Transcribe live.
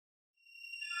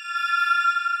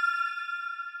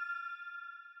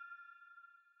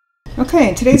Okay,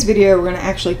 in today's video we're going to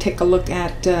actually take a look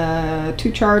at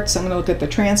two charts. I'm going to look at the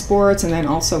transports and then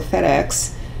also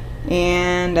FedEx.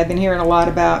 And I've been hearing a lot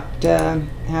about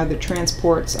how the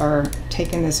transports are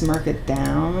taking this market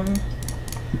down.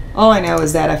 All I know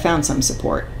is that I found some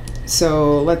support.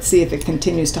 So let's see if it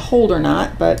continues to hold or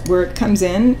not. But where it comes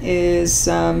in is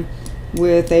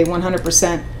with a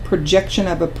 100% projection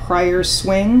of a prior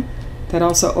swing that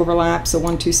also overlaps a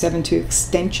 1272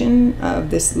 extension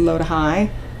of this low to high.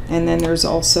 And then there's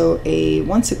also a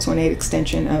 1618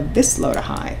 extension of this low to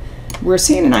high. We're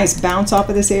seeing a nice bounce off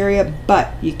of this area,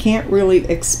 but you can't really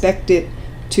expect it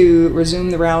to resume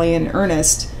the rally in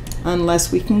earnest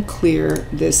unless we can clear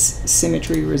this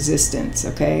symmetry resistance,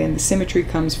 okay? And the symmetry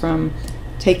comes from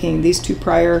taking these two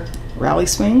prior rally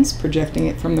swings, projecting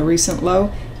it from the recent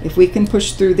low. If we can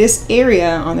push through this area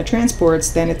on the transports,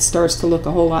 then it starts to look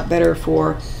a whole lot better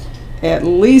for at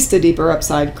least a deeper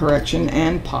upside correction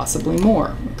and possibly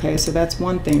more. Okay, so that's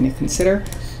one thing to consider.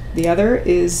 The other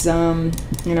is,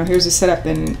 here's a setup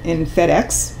in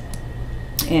FedEx,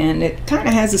 and it kind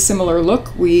of has a similar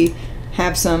look. We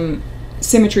have some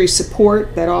symmetry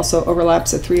support that also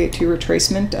overlaps a 382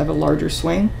 retracement of a larger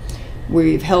swing.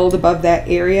 We've held above that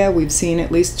area. We've seen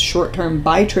at least short-term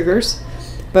buy triggers,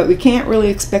 but we can't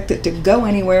really expect it to go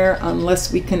anywhere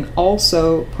unless we can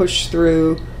also push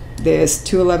through this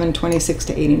 211.26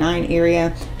 to 89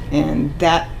 area, and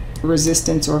that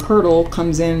resistance or hurdle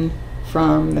comes in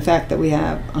from the fact that we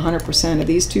have 100% of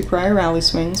these two prior rally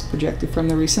swings projected from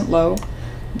the recent low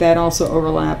that also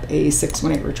overlap a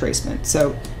 618 retracement.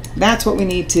 So that's what we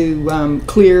need to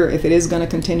clear if it is going to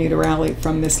continue to rally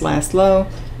from this last low.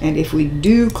 And if we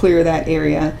do clear that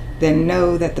area, then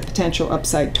know that the potential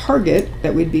upside target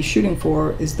that we'd be shooting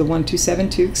for is the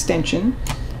 1272 extension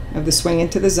of the swing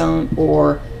into the zone,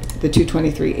 or the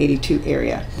 223.82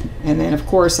 area. And then of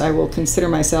course I will consider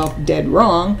myself dead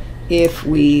wrong if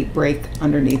we break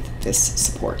underneath this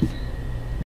support.